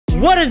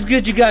What is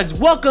good, you guys?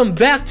 Welcome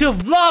back to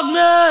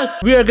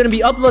Vlogmas! We are going to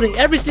be uploading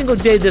every single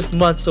day this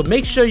month, so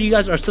make sure you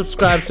guys are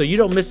subscribed so you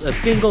don't miss a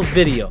single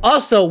video.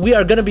 Also, we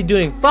are going to be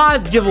doing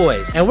 5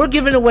 giveaways, and we're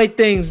giving away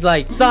things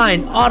like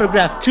signed,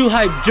 autographed, 2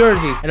 hype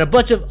jerseys, and a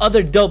bunch of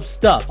other dope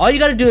stuff. All you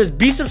got to do is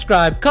be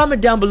subscribed,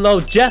 comment down below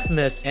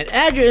Jeffmas, and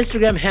add your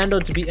Instagram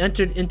handle to be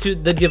entered into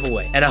the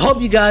giveaway. And I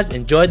hope you guys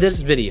enjoyed this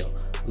video.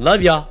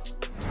 Love y'all.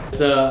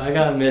 So, I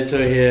got Mitchell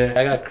here,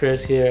 I got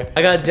Chris here,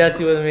 I got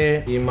Jesse with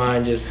me. Do you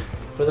mind just...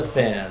 for the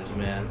fans,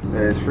 man.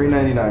 Hey, it's free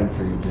 99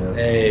 for you, Jeff.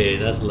 Hey,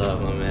 that's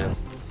love, my man.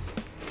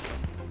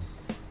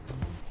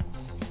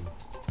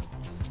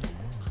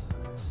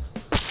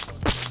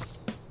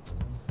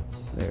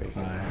 There we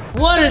go.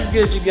 What is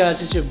good, you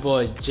guys? It's your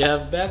boy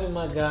Jeff, back with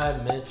my guy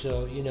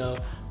Mitchell. You know,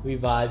 we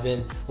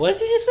vibing. What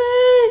did you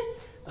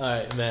say? All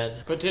right, man.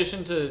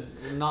 Petition to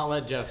not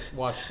let Jeff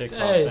watch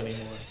TikToks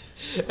anymore.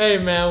 Hey,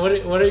 man.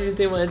 What do you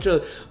think my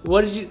intro?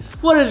 What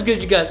is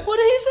good, you guys? What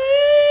did he say?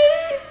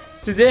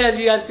 Today, as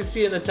you guys can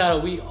see in the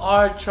title, we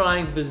are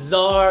trying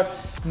bizarre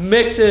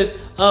mixes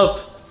of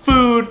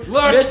food.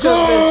 Let's Mitchell's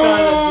go! been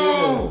trying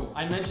to do this.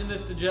 I mentioned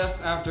this to Jeff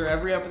after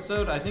every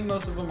episode. I think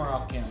most of them are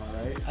off camera,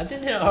 right? I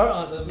think they are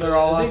on. They're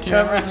all on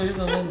camera. Trevor leaves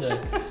them in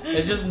there.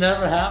 It just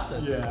never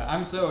happens. Yeah,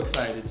 I'm so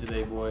excited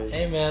today, boys.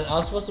 Hey man, I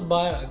was supposed to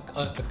buy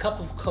a cup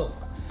of Coke,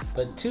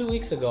 but 2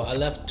 weeks ago I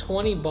left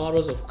 20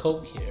 bottles of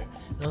Coke here,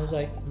 and I was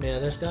like, man,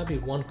 there's gotta be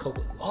one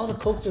Coke. All the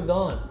Cokes are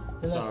gone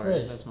in that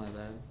fridge. That's my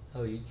bad.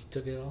 Oh, you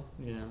took it all?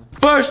 Yeah.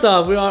 First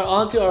off, we are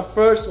on to our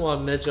first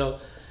one, Mitchell.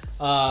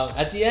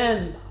 At the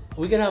end,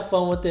 we can have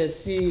fun with it,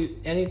 see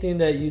anything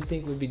that you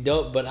think would be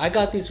dope, but I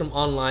got these from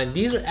online.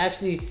 These are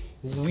actually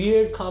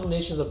weird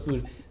combinations of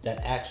food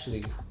that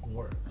actually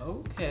work.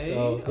 Okay.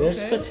 So there's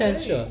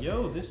potential. Okay.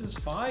 Yo, this is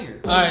fire.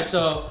 All right,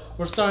 so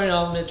we're starting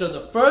off, Mitchell.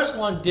 The first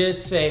one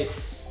did say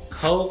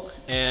Coke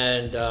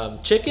and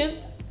chicken,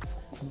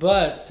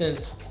 but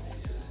since,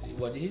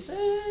 what did he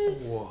say?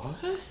 What?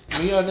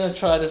 We are gonna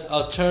try this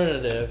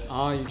alternative.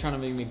 Oh, you're trying to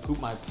make me poop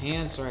my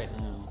pants right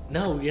now.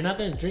 No, you're not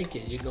gonna drink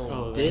it. You're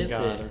gonna dip it.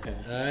 Okay.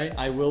 All right.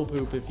 I will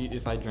poop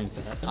if I drink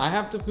that. I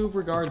have to poop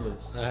regardless.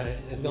 All right.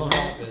 It's gonna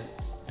happen.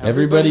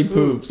 Everybody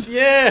poops.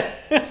 Yeah.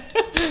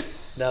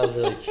 That was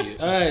really cute.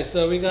 All right,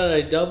 so we got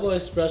a double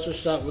espresso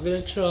shot. We're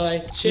gonna try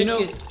chicken.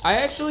 You know, I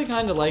actually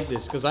kind of like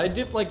this because I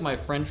dip like my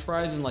French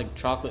fries in like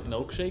chocolate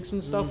milkshakes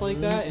and stuff like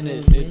that, and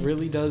it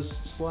really does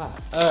slap.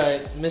 All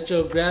right,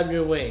 Mitchell, grab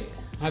your wing.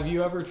 Have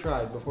you ever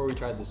tried, before we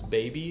tried this,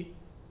 baby?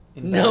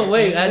 No,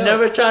 wait, I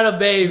never tried a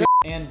baby.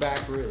 And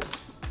back ribs.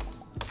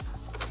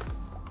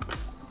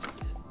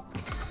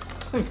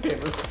 Okay,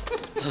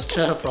 I was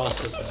trying to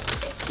process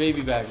that.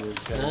 baby back ribs,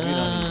 guys. You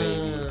don't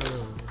need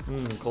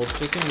baby. Cold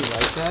chicken, you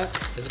like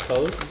that? Is it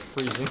cold? It's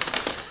freezing.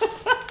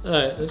 All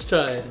right, let's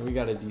try it. We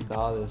gotta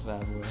de-thaw this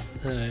bad boy.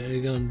 All right,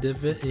 we're gonna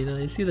dip it. You know,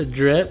 you see the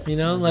drip. You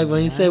know, like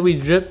when you say we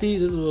drippy,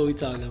 this is what we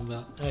talking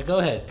about. All right, go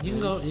ahead. You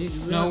can go.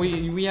 No,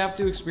 we have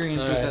to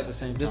experience this at the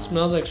same time. This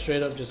smells like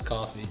straight up just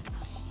coffee.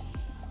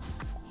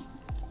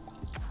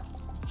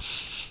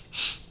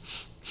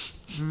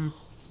 I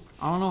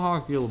don't know how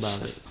I feel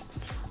about it.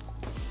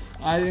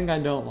 I think I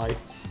don't like it.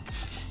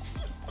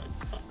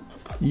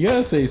 You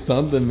gotta say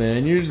something,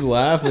 man. You're just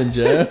laughing,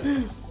 Jeff.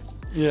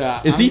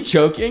 Yeah. Is he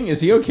choking?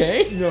 Is he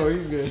okay? No,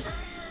 he's good.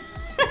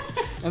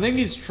 I think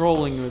he's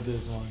trolling with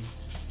this one.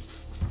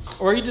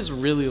 Or he just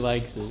really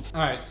likes it.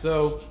 Alright,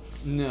 so,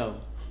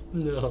 no.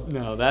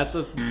 No, that's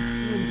a...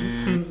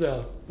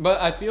 No.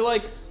 But I feel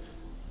like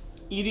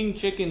eating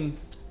chicken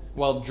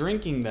while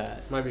drinking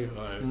that Might be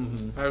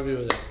fine. I agree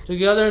with that.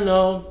 Together,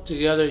 no.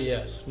 Together,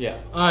 yes. Yeah.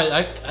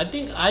 Alright, I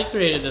think I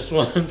created this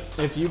one.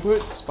 If you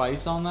put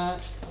spice on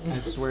that,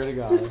 I swear to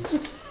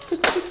God.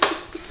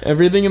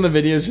 Everything in the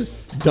video is just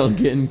dunk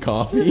it in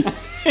coffee.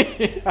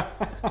 Here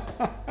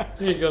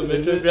you go,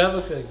 Mitchell. Grab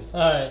a cookie.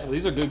 Alright.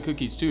 These are good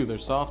cookies too. They're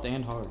soft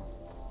and hard.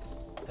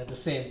 At the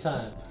same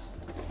time.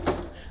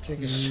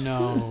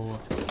 No.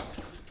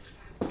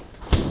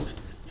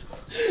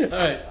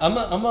 Alright, I'm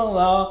gonna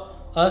allow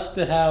us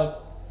to have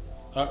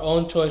our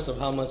own choice of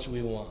how much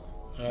we want.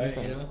 Alright,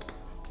 Okay. you know?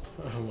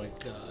 Oh my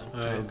god. Oh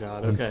Alright.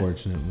 God. Okay.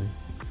 Unfortunately.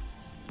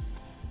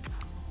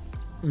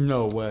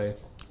 No way.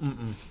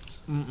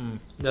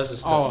 That's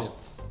disgusting. Oh,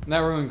 that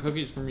ruined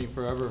cookies for me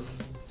forever.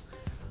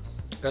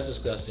 That's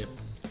disgusting.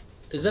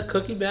 Is that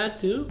cookie bad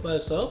too, by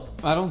itself?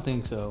 I don't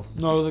think so.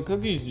 No, the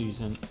cookie's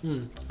decent.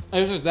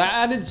 It's just, that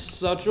added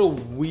such a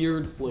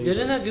weird flavor.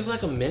 Didn't that give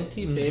like a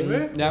minty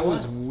flavor? That What?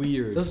 was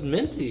weird. It was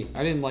minty.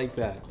 I didn't like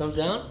that. Thumbs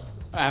down?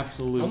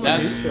 Absolutely. I'm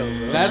That's, a neutral,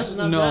 bro. that's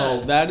not no,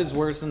 bad. that is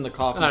worse than the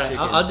coffee Alright,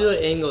 chicken. I'll do an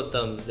angle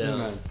thumbs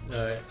down.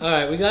 Okay.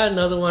 Alright, we got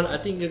another one. I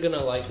think you're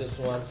gonna like this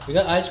one. We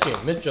got ice cream.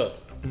 Mitchell,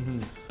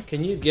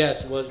 can you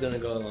guess what's gonna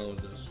go along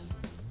with this?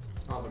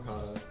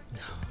 Avocado.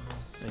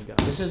 Thank God.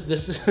 This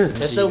is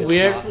that's a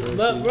weird,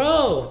 but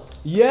bro,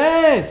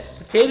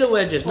 Yes! potato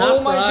wedges, not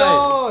Oh my fried.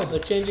 God. They're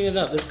changing it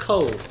up. It's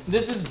cold.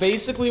 This is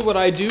basically what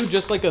I do,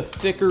 just like a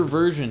thicker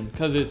version,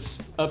 because it's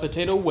a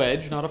potato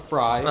wedge, not a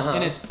fry,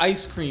 and it's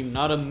ice cream,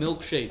 not a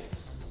milkshake.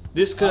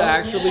 This could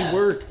actually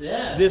work.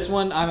 Yeah. This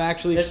one, I'm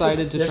actually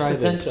excited to try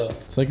this.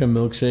 It's like a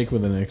milkshake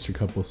with an extra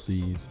couple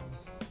C's.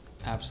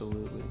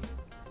 Absolutely.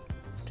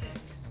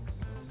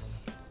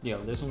 Yo,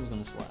 this one's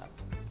gonna slap.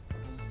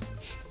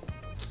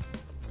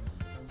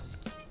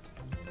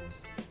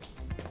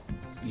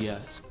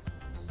 Yes.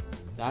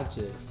 That's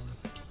it.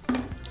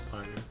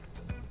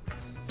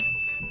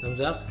 Thumbs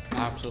up?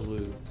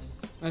 Absolute.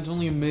 That's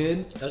only a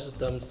mid? That's a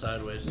thumb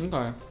sideways.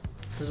 Okay.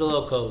 It's a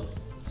little cold.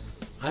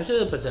 I see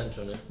the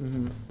potential there.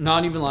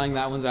 Not even lying,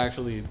 that one's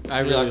actually, I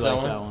really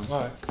like that one.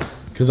 Alright.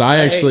 Cause I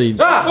actually.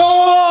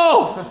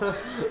 Oh!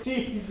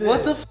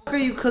 What the fuck are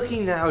you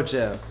cooking now,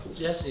 Jeff?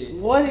 Jesse.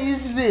 What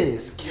is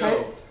this?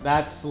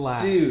 That's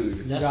slap. Dude.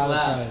 You That's gotta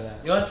loud. try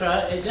that. You wanna try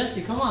it? Hey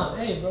Jesse, come on.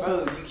 Hey bro.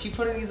 Bro, you keep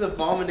putting these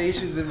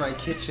abominations in my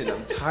kitchen.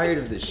 I'm tired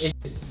of this shit.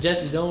 Hey,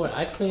 Jesse, don't worry.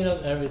 I clean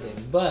up everything.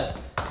 But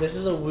this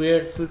is a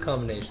weird food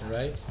combination,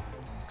 right?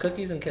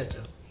 Cookies and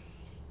ketchup.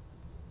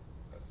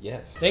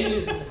 Yes. Thank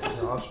you.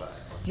 No, I'll try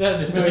it. No,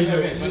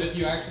 Okay, but if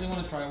you actually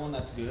want to try one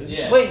that's good,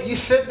 Yeah. Wait, you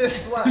said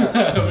this slap.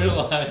 We're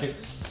lying.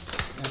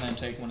 and then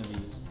take one of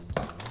these.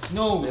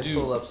 No, This dude.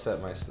 will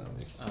upset my stomach.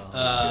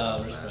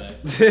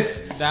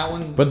 Respect. That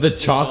one. But the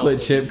chocolate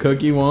also chip good.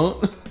 cookie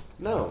won't.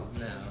 No,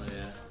 No,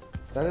 yeah.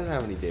 that doesn't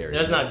have any dairy.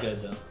 That's not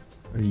good though.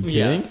 Are you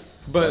Yeah. kidding?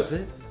 But Does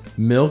it?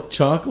 Milk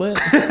chocolate?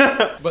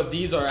 but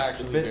these are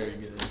actually But- very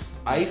good.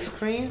 Ice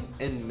cream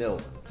and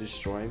milk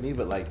destroy me,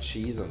 but like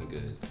cheese, I'm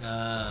good.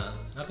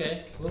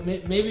 Okay. Well,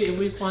 maybe if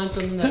we find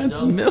something that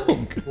That's don't,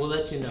 milk. we'll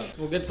let you know.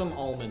 We'll get some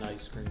almond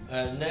ice cream.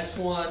 Next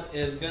one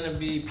is gonna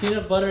be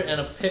peanut butter and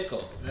a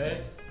pickle,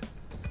 right?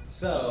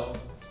 So,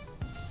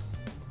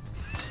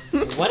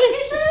 what did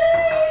he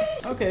say?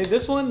 Okay,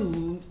 this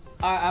one,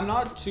 I'm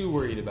not too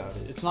worried about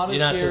it. It's not as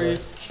You're not too scary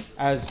worried.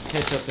 as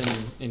ketchup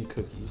in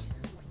cookies.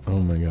 Oh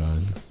my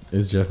god.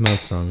 Is Jeff not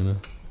strong enough?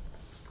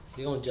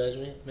 You gonna judge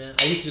me, man?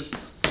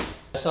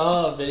 I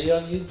saw a video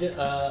of you,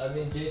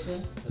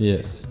 Jason. Yeah.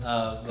 Jason,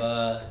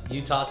 of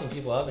you tossing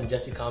people up, and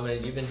Jesse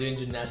commented, "You've been doing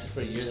gymnastics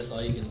for a year. That's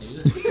all you can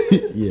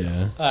do."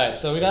 Yeah. All right,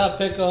 so we got a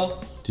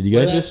pickle. Did you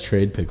guys just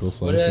trade pickle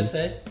What did I slices?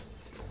 say?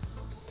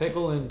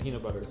 Pickle and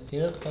peanut butter.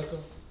 Peanut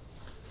pickle.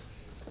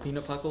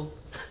 Peanut pickle?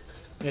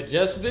 Yeah,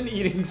 Jeff's been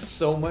eating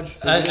so much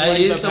food. I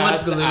eat so much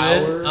past gluten.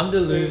 hour. I'm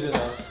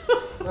delusional.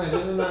 Right,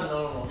 this is not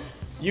normal.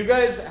 You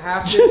guys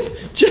have to.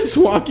 Just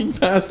walking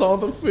past all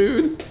the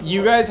food.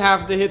 You guys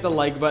have to hit the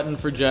like button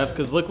for Jeff,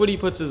 because look what he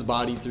puts his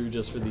body through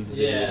just for these videos.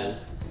 Yeah.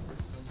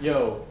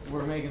 Yo,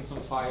 we're making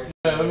some fire.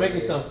 Right, we're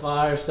making some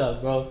fire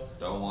stuff, bro.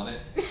 Don't want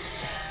it.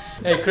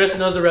 Hey, Chris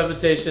knows the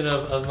reputation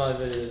of my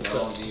videos.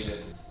 Don't need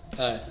it.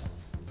 Alright.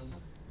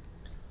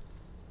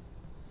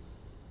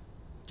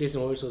 Jason,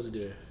 what are we supposed to do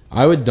here?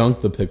 I would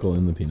dunk the pickle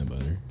in the peanut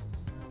butter.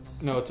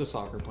 No, it's a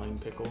soccer playing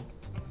pickle.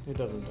 It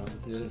doesn't done.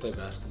 He doesn't play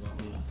basketball.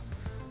 Yeah.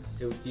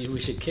 We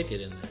should kick it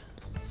in there.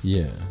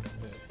 Yeah.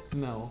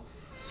 No.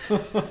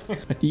 Why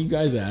do you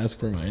guys ask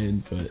for my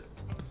input?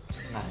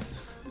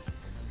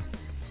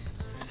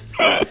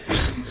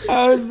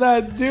 How is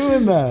that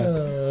doing that?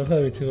 I'm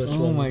having too much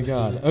fun. Oh my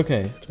god.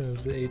 Okay.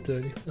 Times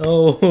 8:30.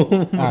 Oh.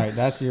 Alright,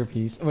 that's your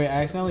piece. Wait,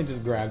 I accidentally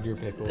just grabbed your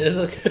pickle. It's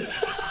okay.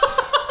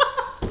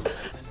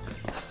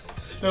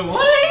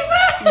 What did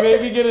he say?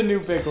 Maybe get a new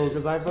pickle,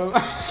 because I both.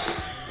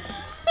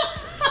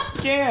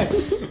 can't.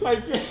 I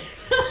can't.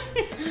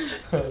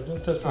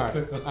 Don't touch my Alright,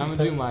 pickle. I'm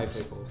gonna do my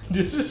pickle.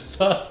 This is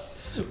sus.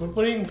 We're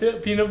putting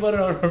peanut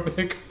butter on our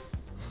pickle.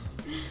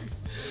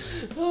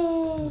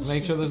 Oh, Just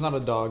make sure there's not a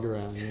dog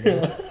around. You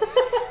know?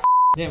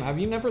 Damn, have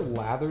you never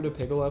lathered a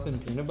pickle up in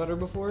peanut butter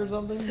before or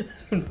something?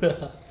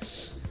 No,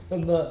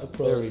 I'm not a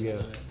pro. There we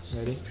go.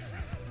 Ready?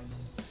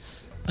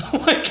 Oh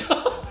my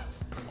god.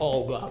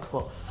 Oh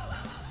god.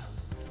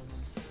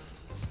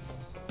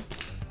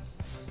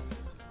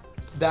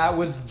 That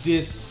was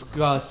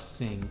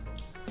disgusting.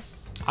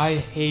 I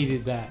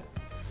hated that.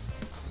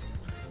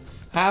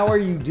 How are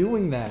you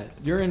doing that?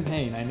 You're in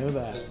pain, I know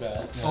That's that.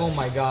 bad. Oh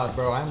my god,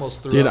 bro, I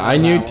almost threw Dude, up I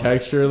on knew that one.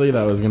 texturally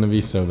that was gonna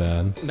be so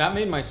bad. That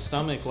made my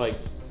stomach like,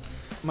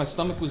 my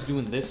stomach was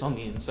doing this on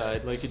the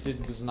inside. Like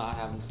it was not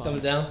having fun.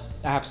 Thumbs down.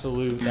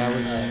 Absolute. That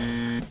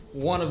was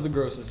one of the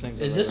grossest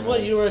things. Is I've this ever what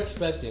had. you were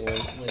expecting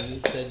when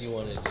you said you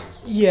wanted these?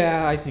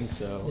 Yeah, I think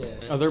so.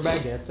 Yeah. Are there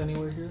baguettes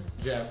anywhere here?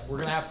 Jeff, we're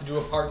gonna have to do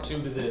a part 2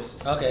 to this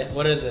Okay,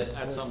 what is it?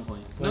 at some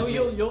point. When No, do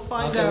you- you'll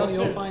find Okay, out. well,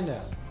 You'll fair. find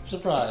out.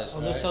 Surprise.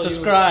 I'll just alright. tell you-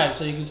 Subscribe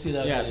so you can see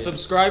that Yeah, video.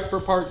 subscribe for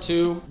part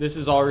 2. This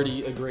is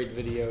already a great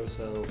video,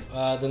 so.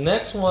 The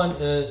next one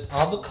is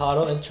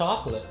avocado and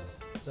chocolate.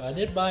 So I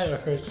did buy a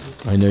Hershey.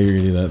 I know you're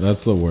gonna do that.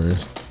 That's the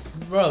worst.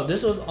 Bro,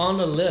 this was on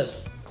the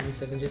list. Give me a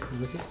second, Jason. Let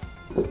me see.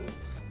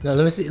 No,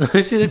 let me see. Let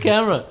me see the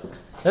camera.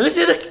 Let me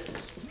see the.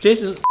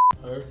 Jason.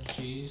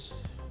 Hershey's.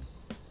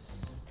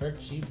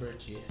 Birchie.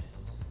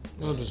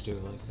 We'll just do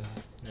it like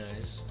that.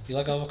 Nice. Do you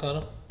like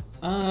avocado?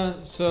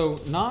 So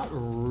not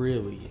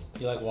really.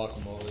 You like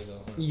guacamole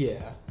though? Huh?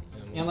 Yeah.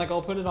 And like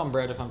I'll put it on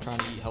bread if I'm trying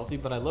to eat healthy,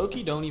 but I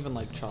low-key don't even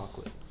like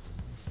chocolate.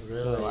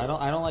 Really? So I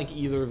don't like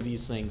either of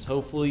these things.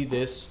 Hopefully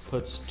this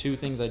puts two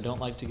things I don't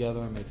like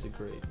together and makes it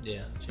great.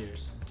 Yeah. Cheers.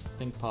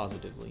 think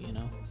positively, you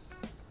know?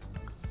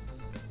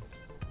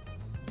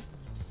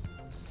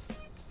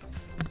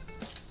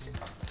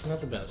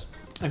 Not the best.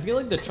 I feel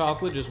like the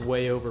chocolate just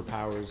way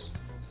overpowers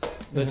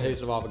the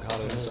taste of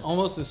avocado. It's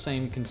almost the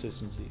same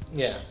consistency.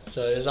 Yeah,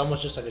 so it's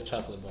almost just like a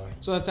chocolate bar.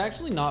 So that's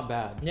actually not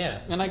bad.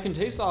 Yeah. And I can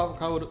taste the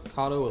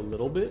avocado a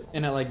little bit,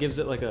 and it like gives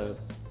it like a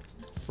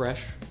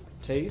fresh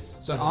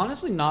taste. So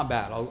honestly, not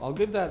bad. I'll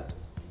give that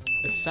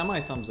a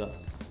semi thumbs up.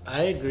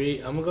 I agree.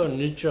 I'm gonna go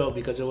neutral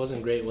because it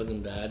wasn't great, it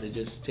wasn't bad. It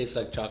just tastes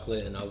like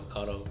chocolate and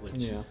avocado,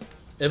 which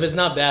if it's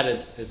not bad,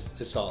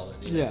 it's solid.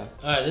 You know? Yeah.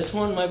 Alright, this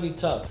one might be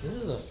tough. This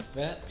is a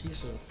fat piece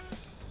of...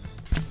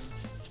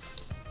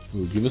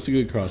 Ooh, give us a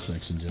good cross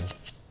section, Jeff.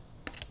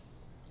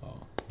 Oh.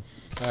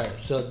 Alright,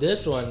 so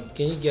this one,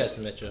 can you guess,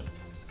 Mitchell?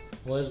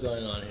 What is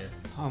going on here?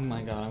 Oh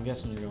my god, I'm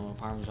guessing you're going with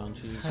Parmesan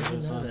cheese. How do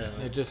you know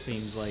that? It just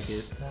seems like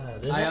it.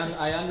 I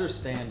I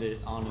understand it,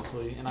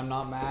 honestly, and I'm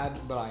not mad,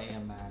 but I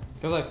am mad.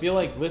 Because I feel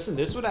like, listen,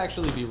 this would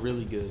actually be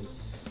really good.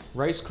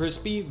 Rice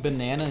Krispie,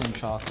 banana, and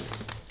chocolate.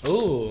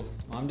 Ooh.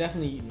 Well, I'm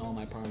definitely eating all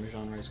my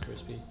Parmesan Rice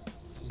Krispie.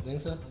 You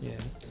think so? Yeah.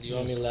 Do you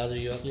want me to lather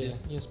you up? Yeah.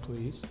 Yes,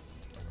 please.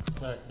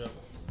 Alright, go.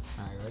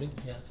 Alright, ready?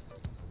 Yeah.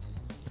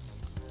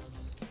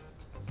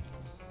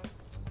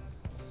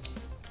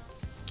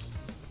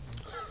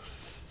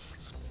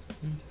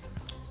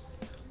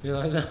 You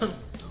like that?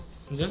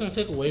 It doesn't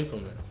take away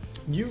from it.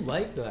 You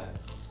like that?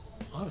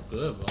 Oh, it's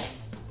good, bro.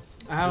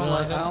 I don't You like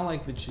like. that? I don't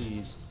like the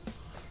cheese.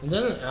 It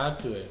doesn't add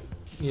to it.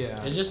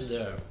 Yeah. It's just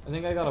there. I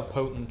think I got a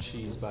potent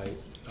cheese bite.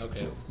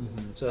 Okay.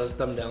 So that's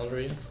thumb down for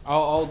you?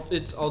 I'll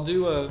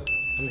do a.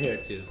 I'm here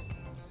too.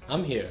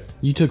 I'm here.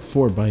 You took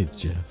 4 bites,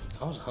 Jeff.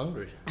 I was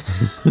hungry.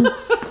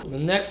 The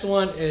next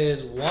one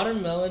is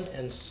watermelon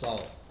and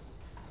salt.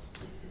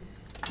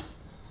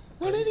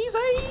 What did he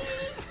say?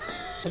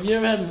 Have you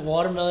ever had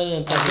watermelon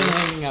and I've been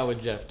tahini? hanging out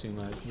with Jeff too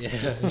much.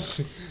 Yeah.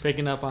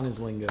 Picking up on his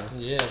lingo.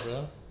 Yeah,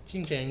 bro.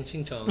 Ching chang,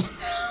 ching chong.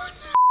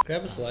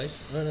 Grab a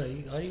slice. No,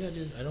 all you gotta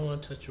do is, I don't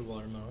want to touch your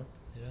watermelon.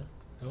 Yeah?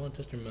 I don't want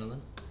to touch your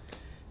melon.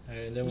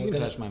 Alright, then You we're can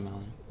gonna touch my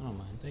melon. I don't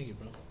mind. Thank you,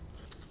 bro.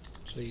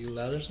 So you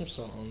lather some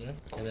salt on there,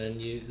 and then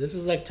this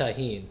is like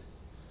tahini.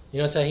 You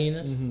know what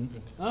tahini is? Mm-hmm.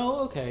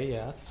 Oh, okay,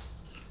 yeah.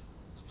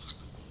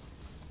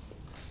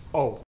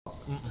 Oh.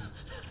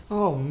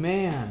 Oh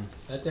man.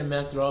 Let that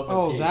man throw up a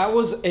Oh, piece. that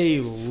was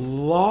a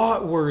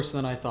lot worse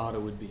than I thought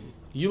it would be.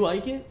 You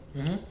like it?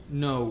 Mm-hmm.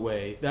 No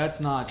way. That's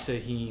not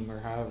tahine or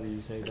however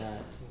you say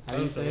that. How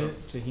do you say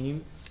it?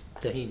 Tahine?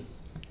 Tahini.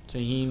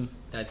 Tahine.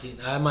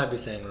 I might be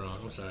saying it wrong.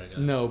 I'm sorry, guys.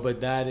 No,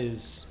 but that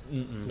is.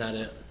 Not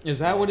it. Is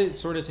that what it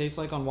sort of tastes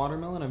like on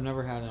watermelon? I've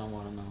never had it on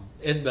watermelon.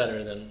 It's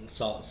better than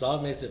salt.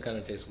 Salt makes it kind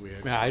of taste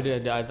weird. Yeah, I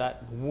did.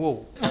 That.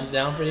 Whoa. Thumbs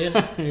down for you?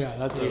 Yeah,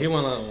 that's He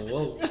went on,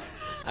 whoa.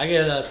 I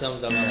give that a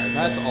thumbs up. I like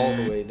That's that. all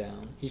the way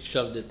down. He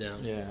shoved it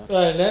down. Yeah.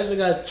 Alright, next we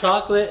got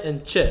chocolate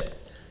and chip.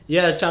 You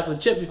had a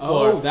chocolate chip before.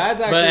 Oh, that's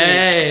actually. But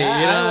hey, that,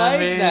 you know I what like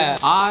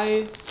I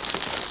mean?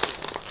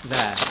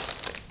 that.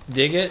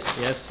 Dig it?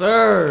 Yes,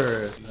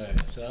 sir.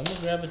 Alright, so I'm gonna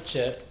grab a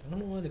chip. I don't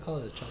know why they call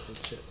it a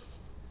chocolate chip.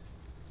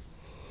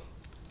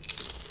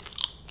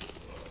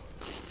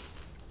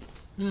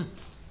 No.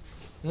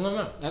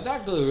 That's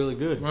actually really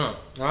good. No,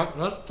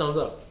 that's thumbs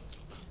up.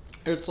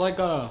 It's like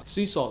a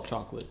sea salt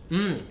chocolate.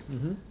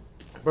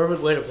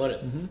 Perfect way to put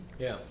it. Mm-hmm.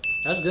 Yeah,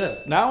 that's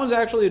good. That one's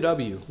actually a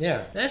W.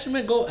 Yeah, that should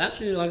make go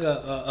actually like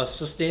a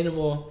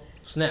sustainable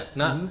snack.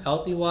 Not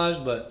healthy wise,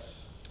 but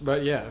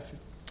But yeah.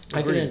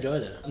 I can enjoy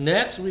that.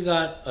 Next, we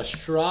got a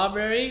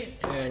strawberry,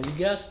 and you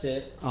guessed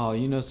it. Oh,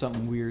 you know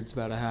something weird's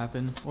about to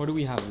happen. What do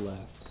we have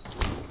left?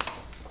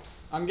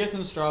 I'm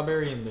guessing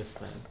strawberry in this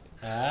thing.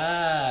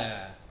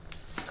 Ah,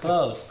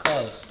 close.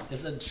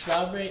 It's a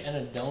strawberry and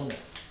a donut.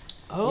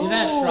 Oh. You've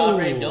had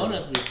strawberry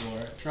donuts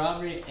before.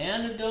 Strawberry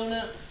and a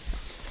donut.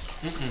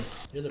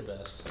 You're the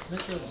best.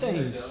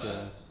 Thanks,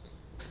 Jeff.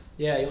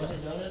 Yeah, you want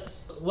some donuts?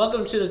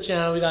 Welcome to the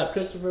channel. We got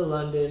Christopher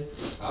London.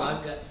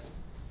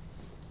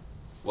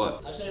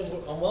 What? I said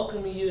I'm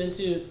welcoming you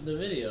into the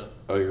video.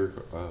 Oh, you're.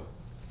 Oh.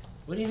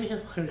 What do you mean I'm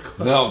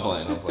recording? No,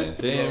 I'm playing.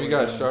 Damn, you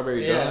got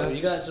strawberry Yeah, donuts.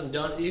 you got some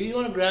donuts. If you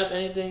want to grab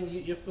anything,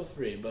 you feel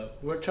free. But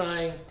we're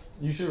trying.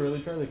 You should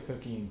really try the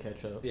cookie and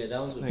ketchup. Yeah, that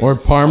one's a Or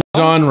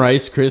Parmesan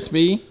Rice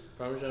Krispie.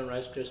 Parmesan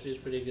Rice Krispie is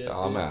pretty good.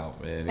 I'm too.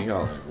 out, man. You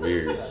got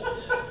weird.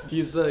 Yeah.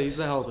 He's the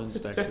health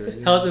inspector.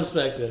 Health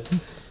inspector.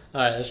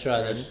 All right, let's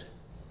try this.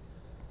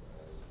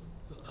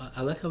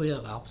 I like how we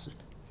have opposite.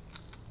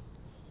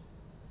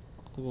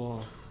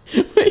 Whoa.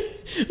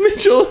 Wait,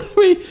 Mitchell,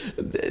 wait.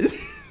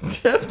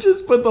 Jeff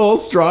just put the whole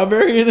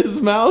strawberry in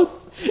his mouth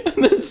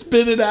and then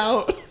spit it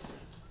out.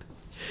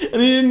 And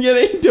he didn't get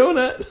any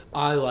donut.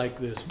 I like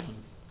this one.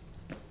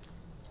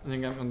 I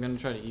think I'm gonna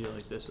try to eat it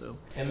like this though.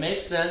 It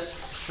makes sense.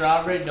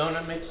 Strawberry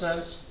donut makes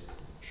sense.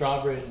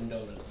 Strawberries and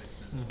donuts make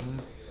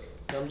sense.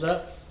 Thumbs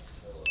up.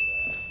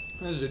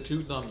 This is a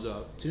 2 thumbs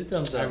up. 2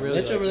 thumbs I up.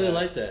 really Mitchell like really that.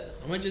 like that.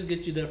 I might just get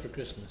you that for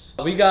Christmas.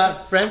 We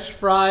got French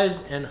fries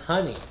and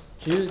honey.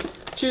 Choose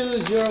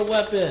your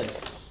weapon.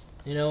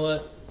 You know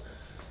what?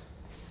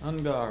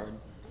 On guard.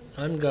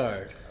 On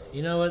guard.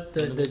 You know what?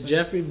 The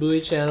Jeffrey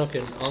Bowie channel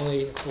can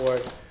only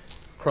afford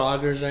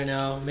Kroger's right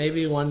now.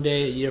 Maybe one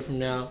day, a year from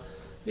now,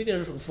 we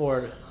can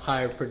afford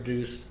higher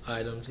produced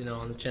items, you know,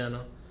 on the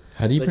channel.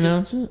 How do you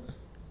pronounce it?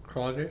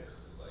 Kroger.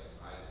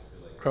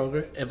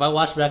 Kroger. If I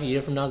watch back a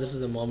year from now, this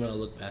is the moment I'll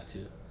look back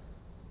to.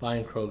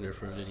 Buying Kroger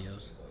for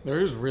videos. There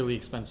is really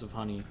expensive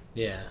honey.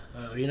 Yeah.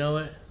 You know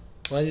what?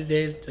 One of these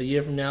days, a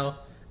year from now,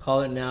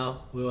 call it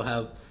now, we will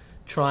have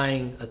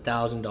trying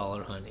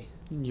 $1,000 honey.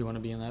 You want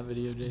to be in that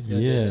video, Jason? Yeah.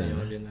 Jason, you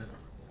want to be in that?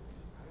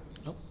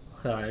 Nope.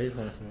 Sorry, I just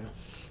want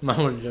to.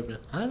 Mine was jumping.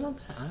 I don't know.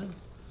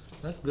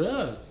 That's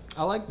good.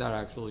 I like that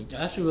actually.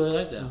 I actually really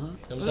like that.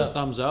 Thumbs up.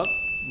 Thumbs up.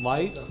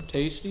 Light,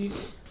 tasty.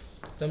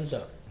 Thumbs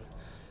up.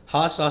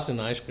 Hot sauce and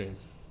ice cream.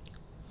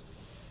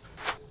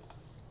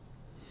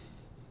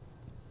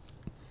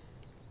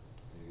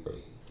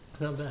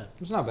 It's not bad.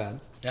 It's not bad.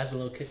 That's a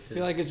little kick I to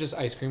feel it. like it's just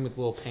ice cream with a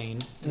little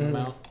pain in the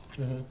mouth.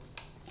 Mhm.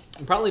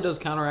 It probably does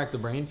counteract the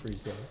brain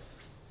freeze though.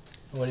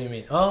 What do you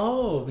mean?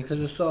 Oh,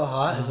 because it's so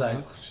hot, it's like.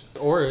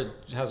 Or it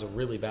has a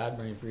really bad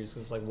brain freeze.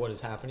 It's like, what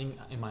is happening?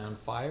 Am I on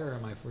fire or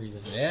am I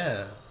freezing?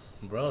 Yeah,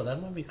 bro,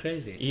 that might be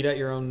crazy. Eat at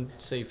your own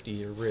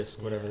safety or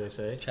risk, whatever they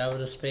say. Travel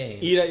to Spain.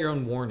 Eat at your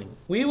own warning.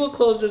 We will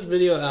close this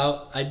video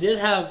out. I did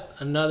have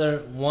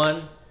another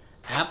one,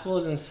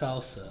 apples and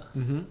salsa.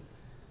 Mm-hmm.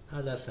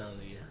 How's that sound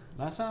to you?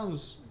 That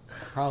sounds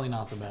probably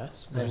not the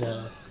best. I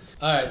know.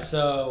 All right,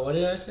 so what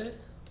did I say?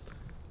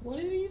 What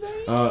did he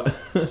say?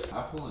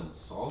 Apple and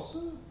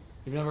salsa?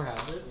 You've never had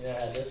this?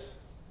 Yeah, this.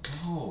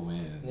 Oh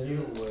man.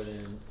 You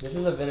wouldn't. This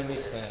is a Vietnamese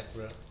snack,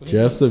 bro.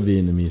 Jeff's a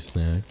Vietnamese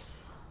snack.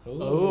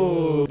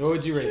 Oh. What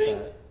would you rate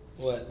that?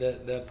 What,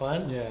 that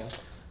pun? Yeah.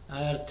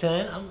 Out of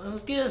 10,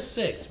 let's give it a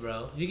 6,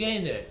 bro. You're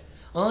getting there.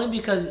 Only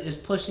because it's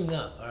pushing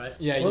up, all right?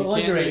 Yeah,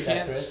 What'd you rate that,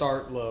 can't Chris?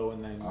 start low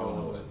and then go Oh,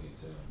 low.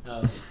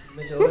 Oh,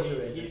 Mitchell, what'd you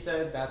rate He it?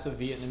 said that's a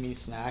Vietnamese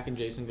snack, and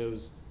Jason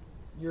goes,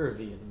 "You're a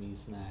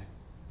Vietnamese snack."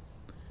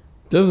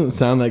 Doesn't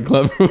sound that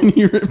clever when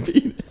you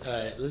repeat it. All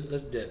right,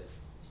 let's dip.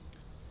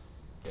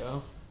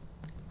 Go.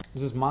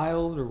 Is this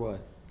mild or what?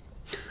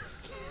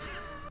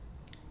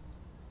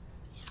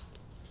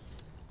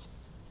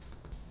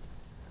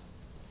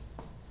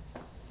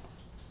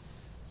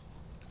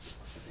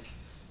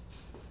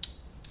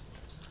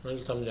 Let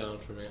me come down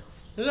for me.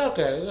 It's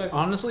okay. It's like,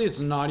 Honestly, it's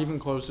not even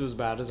close to as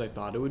bad as I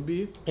thought it would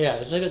be. yeah,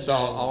 it's like a So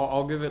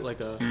I'll give it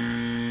like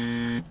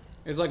a.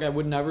 It's like I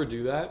would never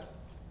do that,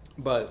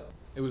 but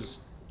it was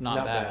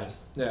not bad.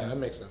 Yeah, that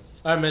makes sense.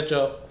 All right,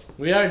 Mitchell,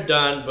 we are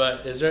done.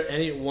 But is there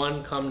any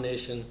one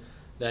combination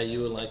that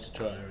you would like to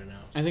try right now?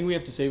 I think we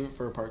have to save it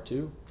for a part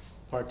 2.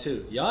 Part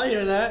 2. Y'all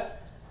hear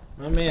that?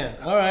 My man.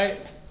 All right.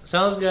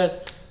 Sounds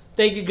good.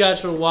 Thank you guys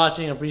for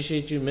watching. I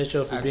appreciate you,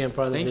 Mitchell, for being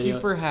part of the Thank video.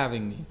 you for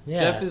having me.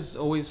 Yeah. Jeff is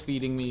always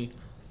feeding me.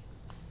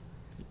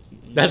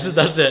 That's it.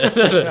 That's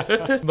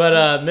it.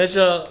 But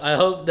Mitchell, I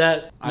hope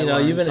that I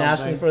you've been learned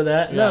asking something. for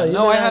that. Yeah. you've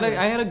No, been I asking.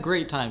 had a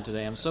great time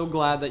today. I'm so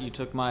glad that you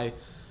took my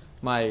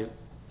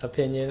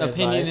opinion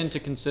opinion advice. into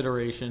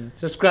consideration.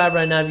 Subscribe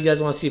right now if you guys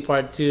want to see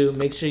part 2.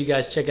 Make sure you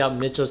guys check out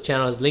Mitchell's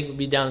channel. His link will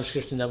be down in the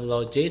description down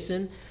below.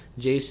 Jason,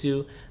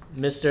 Jesu,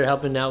 Mr.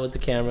 helping out with the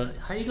camera.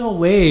 How you gonna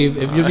wave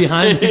if you're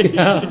behind the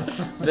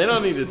camera? They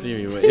don't need to see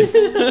me wave.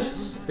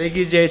 Thank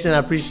you, Jason. I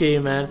appreciate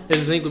you, man.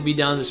 His link will be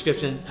down in the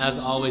description as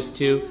always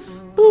too.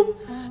 Boop.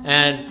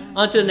 And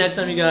until next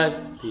time, you guys.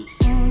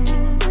 Peace.